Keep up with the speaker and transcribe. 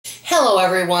Hello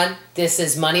everyone, this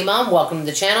is Money Mom. Welcome to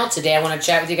the channel. Today I want to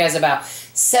chat with you guys about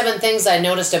 7 things I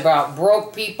noticed about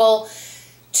broke people.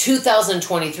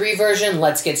 2023 version.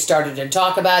 Let's get started and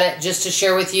talk about it. Just to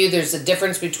share with you, there's a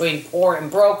difference between poor and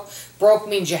broke. Broke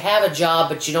means you have a job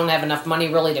but you don't have enough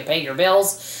money really to pay your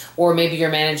bills, or maybe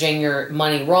you're managing your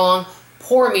money wrong.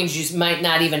 Poor means you might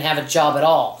not even have a job at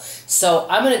all. So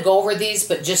I'm going to go over these,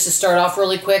 but just to start off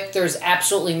really quick, there's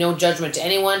absolutely no judgment to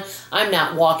anyone. I'm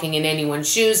not walking in anyone's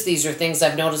shoes. These are things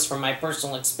I've noticed from my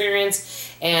personal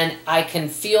experience, and I can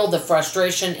feel the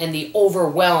frustration and the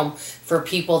overwhelm for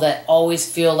people that always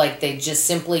feel like they just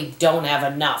simply don't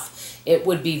have enough. It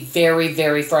would be very,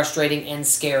 very frustrating and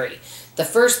scary. The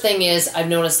first thing is, I've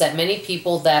noticed that many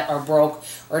people that are broke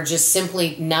are just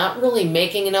simply not really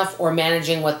making enough or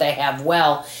managing what they have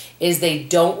well, is they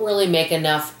don't really make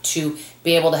enough to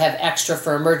be able to have extra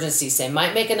for emergencies. They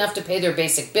might make enough to pay their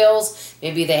basic bills,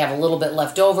 maybe they have a little bit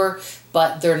left over,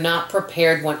 but they're not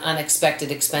prepared when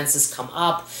unexpected expenses come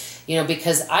up. You know,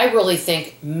 because I really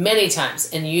think many times,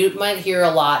 and you might hear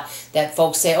a lot, that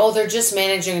folks say, oh, they're just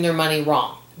managing their money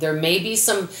wrong. There may be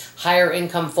some higher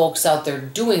income folks out there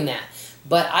doing that.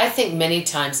 But I think many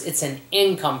times it's an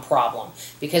income problem,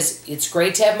 because it's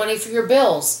great to have money for your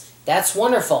bills. That's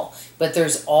wonderful. But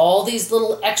there's all these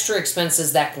little extra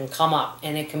expenses that can come up,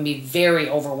 and it can be very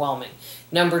overwhelming.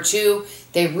 Number 2,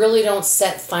 they really don't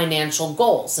set financial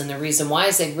goals. And the reason why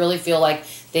is they really feel like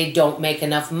they don't make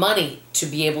enough money to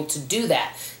be able to do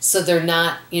that. So they're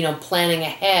not, planning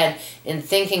ahead and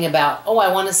thinking about, oh,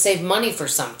 I want to save money for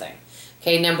something.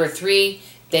 Okay, number 3,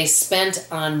 they spent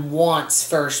on wants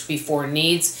first before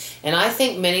needs. And I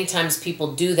think many times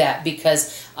people do that,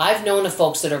 because I've known of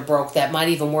folks that are broke that might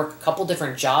even work a couple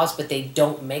different jobs, but they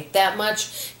don't make that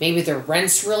much. Maybe their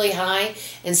rent's really high,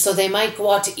 and so they might go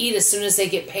out to eat as soon as they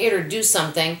get paid or do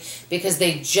something because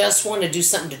they just want to do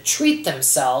something to treat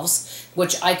themselves,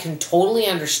 which I can totally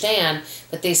understand,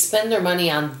 but they spend their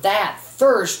money on that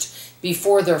first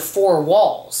before their 4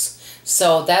 walls.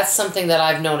 So that's something that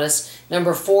I've noticed.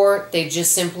 Number 4, they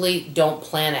just simply don't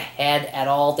plan ahead at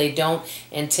all. They don't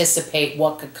anticipate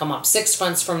what could come up 6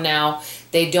 months from now.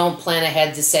 They don't plan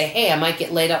ahead to say, hey, I might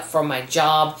get laid up from my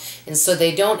job. And so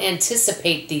they don't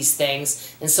anticipate these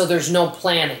things, and so there's no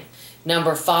planning.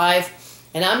 Number 5,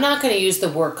 and I'm not going to use the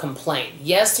word complain.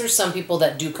 Yes, there's some people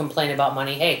that do complain about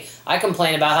money. Hey, I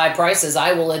complain about high prices.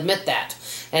 I will admit that.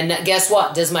 And guess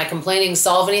what? Does my complaining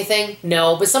solve anything?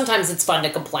 No, but sometimes it's fun to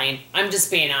complain. I'm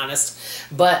just being honest.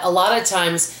 But a lot of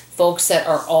times, folks that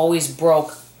are always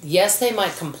broke, yes, they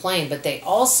might complain, but they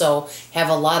also have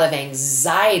a lot of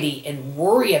anxiety and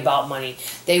worry about money.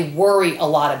 They worry a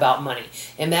lot about money.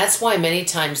 And that's why many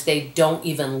times they don't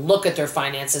even look at their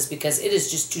finances, because it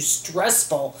is just too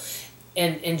stressful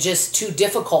and just too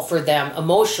difficult for them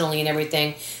emotionally and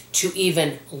everything to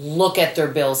even look at their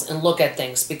bills and look at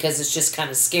things, because it's just kind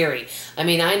of scary. I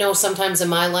mean, I know sometimes in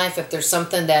my life, if there's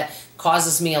something that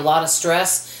causes me a lot of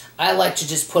stress, I like to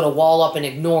just put a wall up and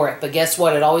ignore it. But guess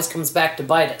what? It always comes back to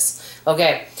bite us.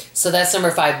 Okay, so that's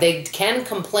number 5. They can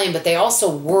complain, but they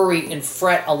also worry and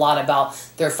fret a lot about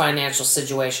their financial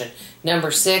situation.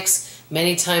 Number 6,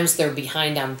 many times they're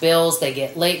behind on bills. They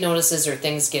get late notices or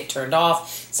things get turned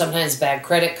off. Sometimes bad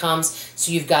credit comes.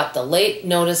 So you've got the late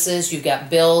notices, you've got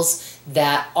bills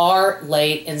that are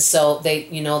late, and so they,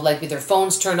 like their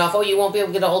phone's turned off. Oh, you won't be able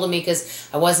to get a hold of me because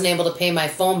I wasn't able to pay my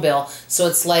phone bill. So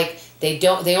it's like they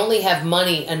only have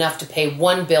money enough to pay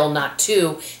 1 bill, not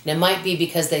 2. And it might be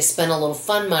because they spent a little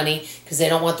fun money because they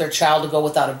don't want their child to go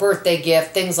without a birthday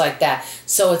gift, things like that.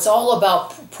 So it's all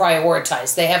about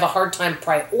prioritize. They have a hard time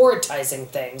prioritizing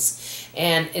things.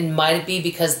 And it might be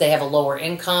because they have a lower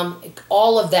income.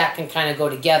 All of that can kind of go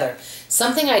together.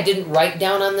 Something I didn't write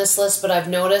down on this list, but I've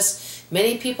noticed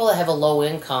many people that have a low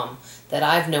income that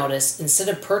I've noticed, instead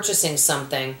of purchasing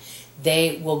something,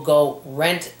 they will go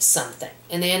rent something,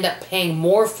 and they end up paying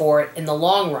more for it in the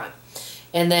long run.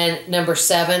 And then number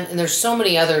 7, and there's so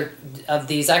many other of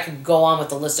these, I could go on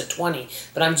with a list of 20,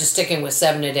 but I'm just sticking with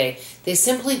 7 today. They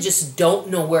simply just don't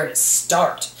know where to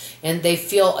start, and they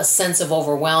feel a sense of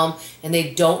overwhelm, and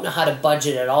they don't know how to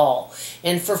budget at all.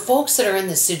 And for folks that are in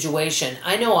this situation,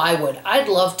 I know I would. I'd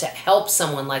love to help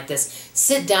someone like this,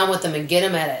 sit down with them and get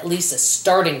them at least a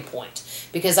starting point.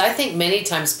 Because I think many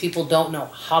times people don't know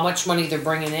how much money they're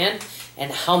bringing in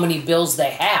and how many bills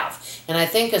they have. And I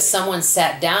think if someone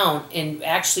sat down and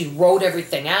actually wrote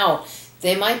everything out,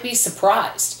 they might be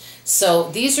surprised. So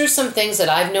these are some things that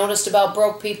I've noticed about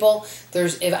broke people.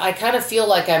 I kind of feel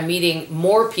like I'm meeting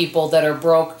more people that are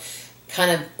broke,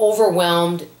 kind of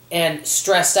overwhelmed, and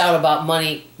stressed out about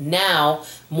money now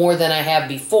more than I have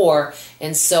before.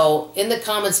 And so in the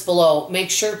comments below, make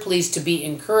sure please to be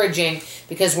encouraging,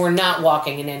 because we're not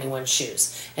walking in anyone's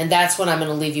shoes. And that's what I'm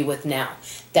going to leave you with now.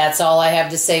 That's all I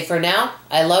have to say for now.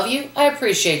 I love you, I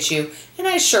appreciate you, and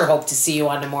I sure hope to see you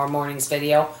on tomorrow morning's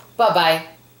video.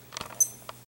 Bye-bye.